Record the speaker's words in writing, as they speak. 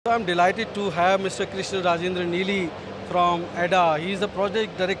So I'm delighted to have Mr. Krishna Rajendra Neely from ADA. He is the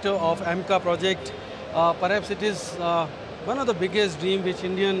project director of AMCA project. Perhaps it is one of the biggest dream which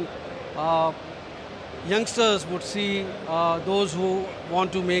Indian uh, youngsters would see, those who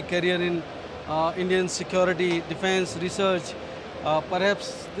want to make career in Indian security, defense, research.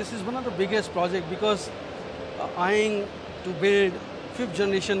 Perhaps this is one of the biggest project because eyeing to build fifth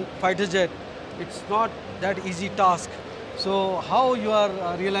generation fighter jet, it's not that easy task. So how you are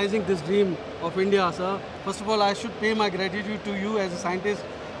realizing this dream of India, sir? First of all, I should pay my gratitude to you as a scientist.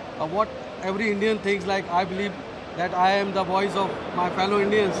 What every Indian thinks, like I believe that I am the voice of my fellow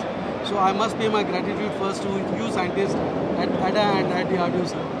Indians. So I must pay my gratitude first to you scientists at ADA and at the DRDO,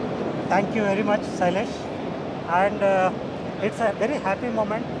 sir. Thank you very much, Sailesh. And it's a very happy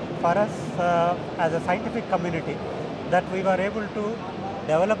moment for us as a scientific community that we were able to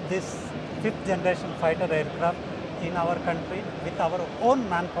develop this fifth generation fighter aircraft in our country with our own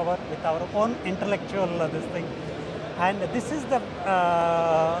manpower, with our own intellectual this thing. And this is the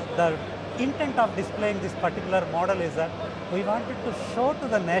intent of displaying this particular model is that we wanted to show to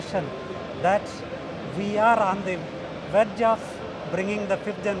the nation that we are on the verge of bringing the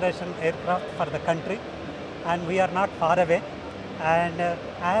fifth generation aircraft for the country, and we are not far away. And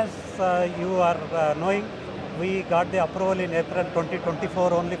as you are knowing, we got the approval in April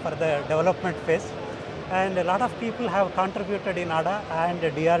 2024 only for the development phase. And a lot of people have contributed in ADA and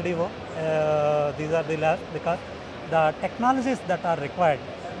DRDO. These are the labs because the technologies that are required.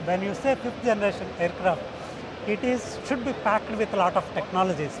 When you say fifth generation aircraft, should be packed with a lot of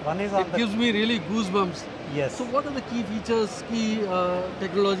technologies. One is on it gives me really goosebumps. Yes. So what are the key features, key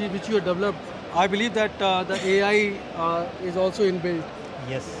technology which you have developed? I believe that the AI is also inbuilt.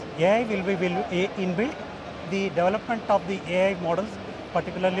 Yes, AI will be inbuilt. The development of the AI models,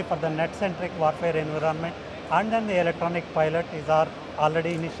 particularly for the net-centric warfare environment, and then the electronic pilot is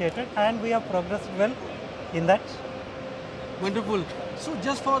already initiated, and we have progressed well in that. Wonderful. So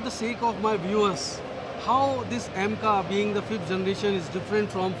just for the sake of my viewers, how this AMCA being the fifth generation is different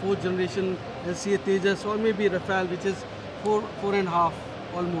from fourth generation LCA Tejas or maybe Rafale, which is four and a half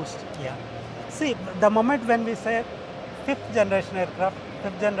almost. Yeah. See, the moment when we say fifth generation aircraft,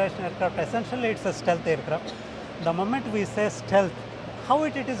 essentially it's a stealth aircraft. The moment we say stealth, how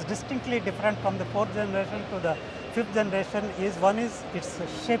it is distinctly different from the fourth generation to the fifth generation is its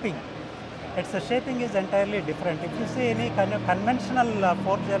shaping. Its shaping is entirely different. If you see any kind of conventional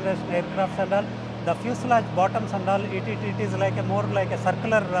fourth generation aircraft and all, the fuselage bottoms and all, it is like more like a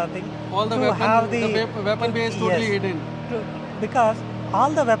circular thing. All the weapon bay is totally hidden. Because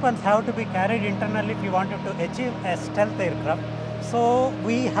all the weapons have to be carried internally if you wanted to achieve a stealth aircraft. So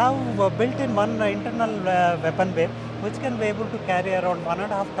we have built in one internal weapon bay which can be able to carry around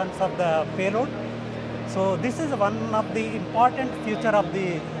 1.5 tons of the payload. So this is one of the important feature of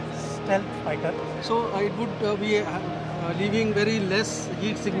the stealth fighter. So it would be leaving very less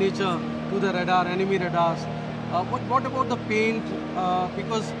heat signature to the radar, enemy radars. What about the paint?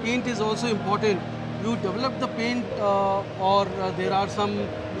 Because paint is also important. You develop the paint or there are some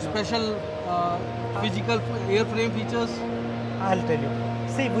special physical airframe features? I'll tell you.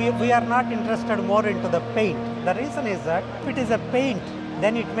 See, we are not interested more into the paint. The reason is that if it is a paint,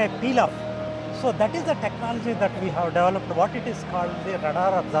 then it may peel off. So that is the technology that we have developed, what it is called the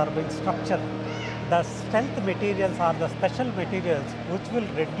radar absorbing structure. The stealth materials are the special materials which will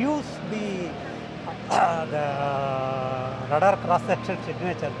reduce the radar cross-section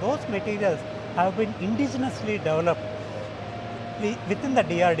signature. Those materials have been indigenously developed within the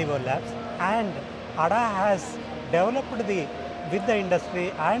DRDO labs, and ADA has developed with the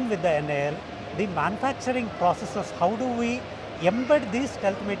industry and with the NAL, the manufacturing processes. How do we embed these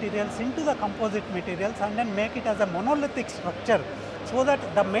stealth materials into the composite materials and then make it as a monolithic structure so that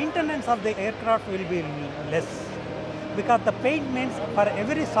the maintenance of the aircraft will be less. Because the paint means for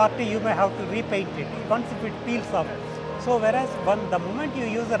every sortie you may have to repaint it once if it peels off. So whereas the moment you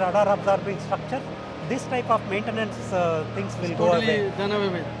use a radar absorbing structure, this type of maintenance things will go away.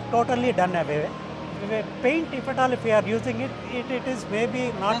 Totally done away. Paint, if at all, if we are using it is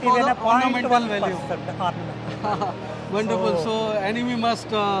maybe not even a 0.1%. Wonderful. So enemy must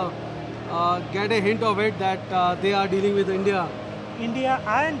get a hint of it that they are dealing with India.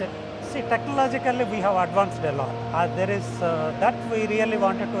 And see, technologically we have advanced a lot. There is that we really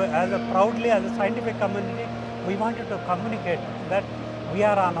wanted to, proudly as a scientific community, we wanted to communicate that we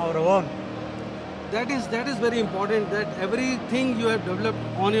are on our own. That is very important, that everything you have developed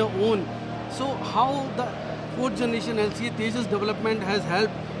on your own. So how the fourth generation LCA Tejas development has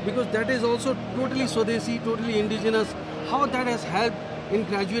helped, because that is also totally Swadeshi, totally indigenous. How that has helped in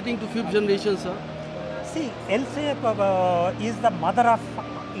graduating to fifth generation, sir? See, LCA is the mother of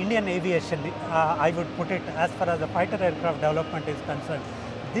Indian aviation, I would put it, as far as the fighter aircraft development is concerned.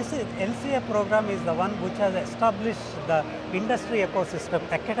 This LCA program is the one which has established the industry ecosystem,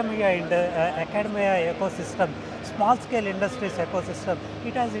 academia ecosystem, small scale industries ecosystem.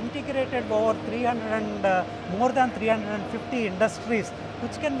 It has integrated over 300 and more than 350 industries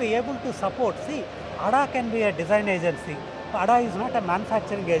which can be able to support. See, ADA can be a design agency. ADA is not a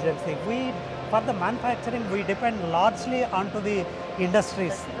manufacturing agency. For the manufacturing, we depend largely onto the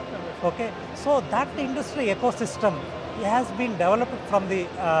industries. Okay, so that industry ecosystem has been developed from the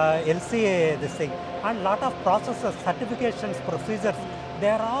LCA, this thing, and lot of processes, certifications, procedures, they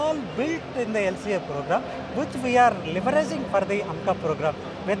are all built in the LCA program, which we are leveraging for the AMCA program.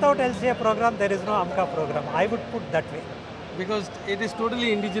 Without LCA program, there is no AMCA program. I would put that way. Because it is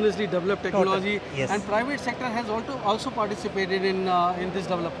totally indigenously developed technology, yes. And private sector has also participated in this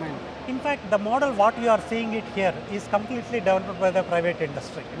development. In fact, the model what you are seeing it here is completely developed by the private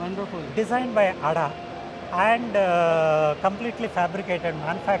industry. Wonderful. Designed by ADA and completely fabricated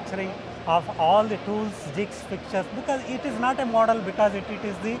manufacturing of all the tools, jigs, fixtures, because it is not a model, because it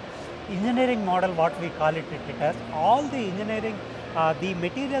is the engineering model what we call it as. All the engineering, the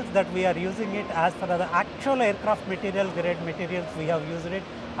materials that we are using it as per the actual aircraft material, grade materials we have used it,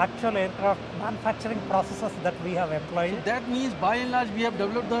 actual aircraft manufacturing processes that we have employed. So that means by and large we have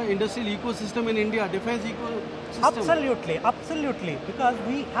developed the industrial ecosystem in India, defense ecosystem. Absolutely, absolutely, because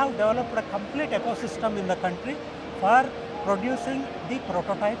we have developed a complete ecosystem in the country for producing the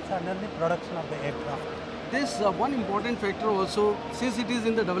prototypes and then the production of the aircraft. This one important factor also, since it is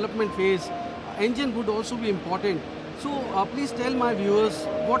in the development phase, engine would also be important. So please tell my viewers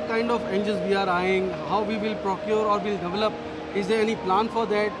what kind of engines we are eyeing, how we will procure or will develop. Is there any plan for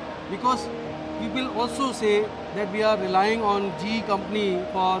that? Because people also say that we are relying on GE company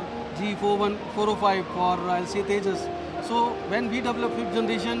for G405 for LCA Tejas. So when we develop 5th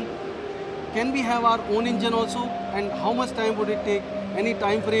generation, can we have our own engine also? And how much time would it take? Any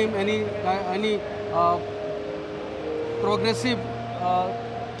time frame? Any progressive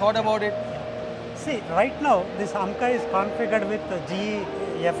thought about it? See, right now this AMCA is configured with GE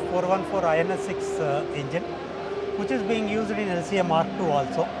F414 INS6 engine, which is being used in LCA Mark II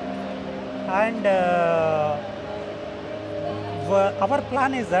also. And our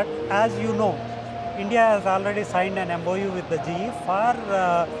plan is that, as you know, India has already signed an MOU with the GE for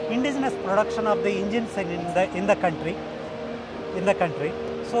indigenous production of the engines in the country.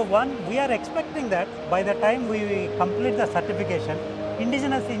 So we are expecting that by the time we complete the certification,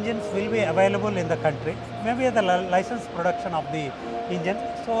 indigenous engines will be available in the country, maybe the licensed production of the engine.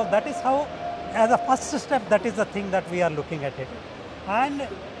 So that is how, as a first step, that is the thing that we are looking at it. And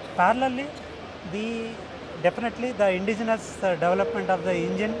parallelly, definitely the indigenous development of the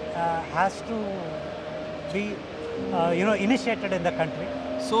engine has to be initiated in the country.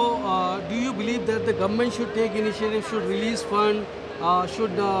 So do you believe that the government should take initiative, should release fund,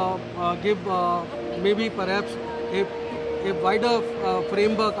 should give maybe perhaps a wider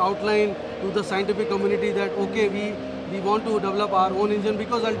framework outline to the scientific community that okay, we want to develop our own engine,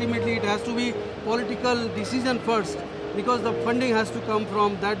 because ultimately it has to be political decision first, because the funding has to come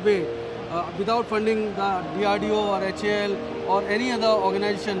from that way. Without funding, the DRDO or HAL or any other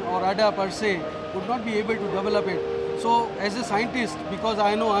organization or ADA per se would not be able to develop it. So as a scientist, because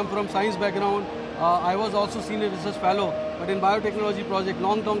I know I'm from science background, I was also senior research fellow, but in biotechnology project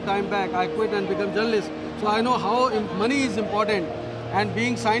long time back, I quit and became journalist. So I know how money is important, and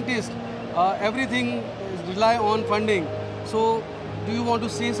being scientist, everything rely on funding. So do you want to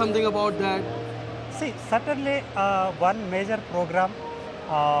say something about that? See, certainly one major program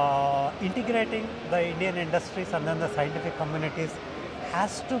integrating the Indian industries and then the scientific communities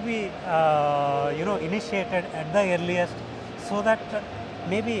has to be initiated at the earliest, so that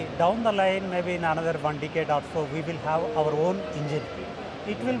maybe down the line, maybe in another 1 decade or so, we will have our own engine.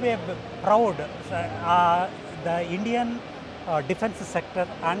 It will be proud. The Indian defense sector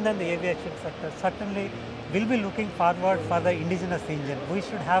and then the aviation sector certainly will be looking forward for the indigenous engine. We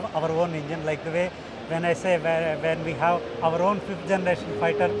should have our own engine, like the way when I say when we have our own 5th generation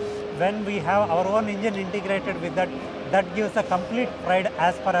fighter, when we have our own engine integrated with that, that gives a complete pride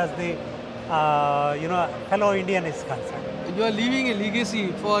as far as the fellow Indian is concerned. You are leaving a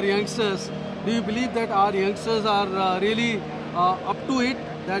legacy for youngsters. Do you believe that our youngsters are really up to it,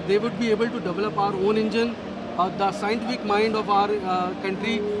 that they would be able to develop our own engine, the scientific mind of our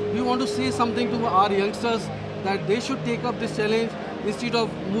country? Do you want to say something to our youngsters that they should take up this challenge instead of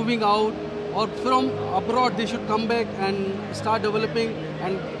moving out, or from abroad they should come back and start developing?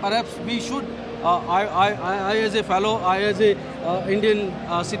 And perhaps we should, I as a fellow, I as a Indian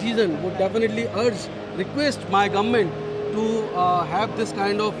citizen would definitely request my government to have this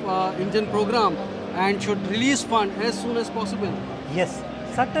kind of engine program and should release fund as soon as possible. Yes,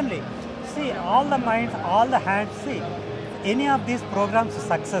 certainly. See, all the minds, all the hands, see, any of these programs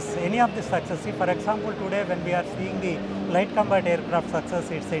success, see, for example, today when we are seeing the light combat aircraft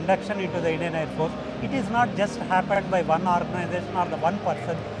success, its induction into the Indian Air Force, it is not just happened by one organization or the one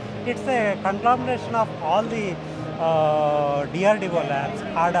person. It's a conglomeration of all the DRDO labs,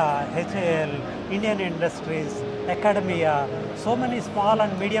 ADA, HAL, Indian industries, academia, so many small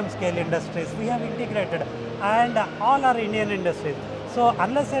and medium scale industries we have integrated, and all are Indian industries. So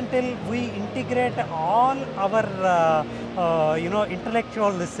unless until we integrate all our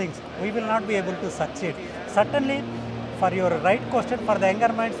intellectual listings, we will not be able to succeed. Certainly, for your right question, for the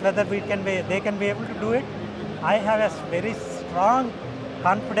younger minds, whether they can be able to do it, I have a very strong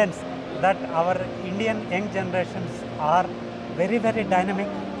confidence that our Indian young generations are very, very dynamic.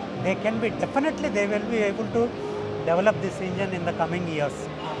 They will be able to develop this engine in the coming years.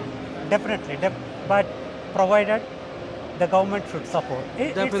 Definitely, but provided the government should support.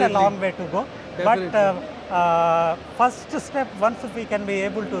 It's a long way to go. Definitely. But first step, once we can be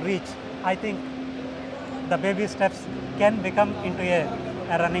able to reach, I think the baby steps can become into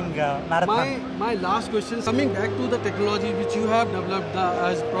a running marathon. My last question, coming back to the technology which you have developed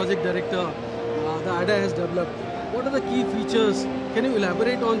as project director, the ADA has developed. What are the key features? Can you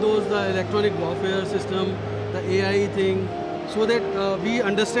elaborate on those, the electronic warfare system, the AI thing, so that we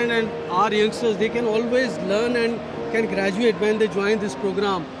understand, and our youngsters, they can always learn and can graduate when they join this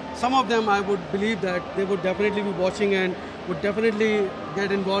program. Some of them, I would believe that they would definitely be watching and would definitely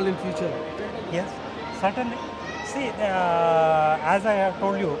get involved in future. Yes, certainly. See, as I have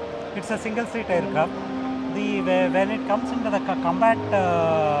told you, it's a single seat aircraft. When it comes into the combat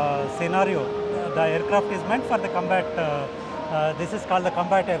scenario, the aircraft is meant for the combat. This is called the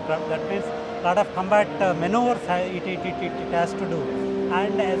combat aircraft. That means a lot of combat maneuvers it has to do.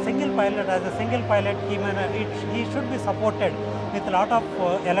 And a single pilot, as a single pilot, he should be supported with a lot of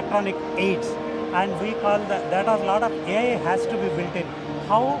electronic aids. And we call that a lot of AI has to be built in.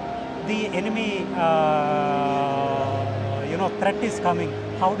 How the enemy threat is coming,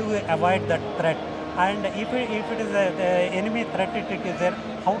 how do we avoid that threat? And if it is the enemy threat it is there,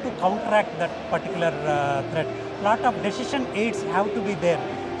 how to counteract that particular threat. Lot of decision aids have to be there.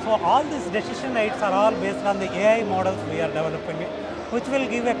 So all these decision aids are all based on the AI models we are developing, which will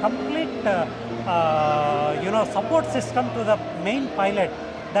give a complete support system to the main pilot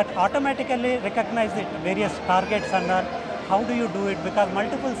that automatically recognize the various targets and how do you do it, because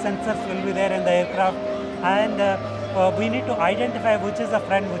multiple sensors will be there in the aircraft, and we need to identify which is a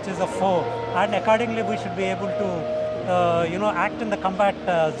friend, which is a foe, and accordingly we should be able to act in the combat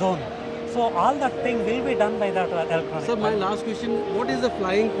zone. So all that thing will be done by that electronic. So my last question, what is the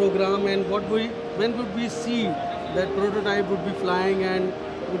flying program, and when would we see that prototype would be flying and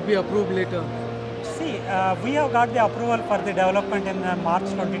would be approved later? See, we have got the approval for the development in March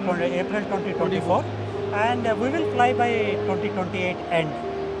 2020, April 2024, and we will fly by 2028 end.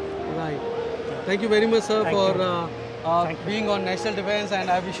 Right. Thank you very much, sir, for being on National Defense, and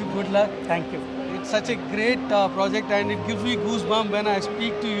I wish you good luck. Thank you. It's such a great project, and it gives me goosebumps when I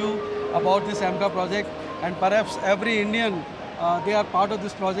speak to you about this AMCA project, and perhaps every Indian, they are part of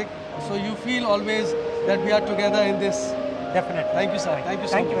this project. So you feel always that we are together in this. Definitely. Thank you, sir. Thank you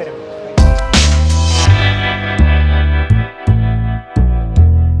so much. Thank you very much.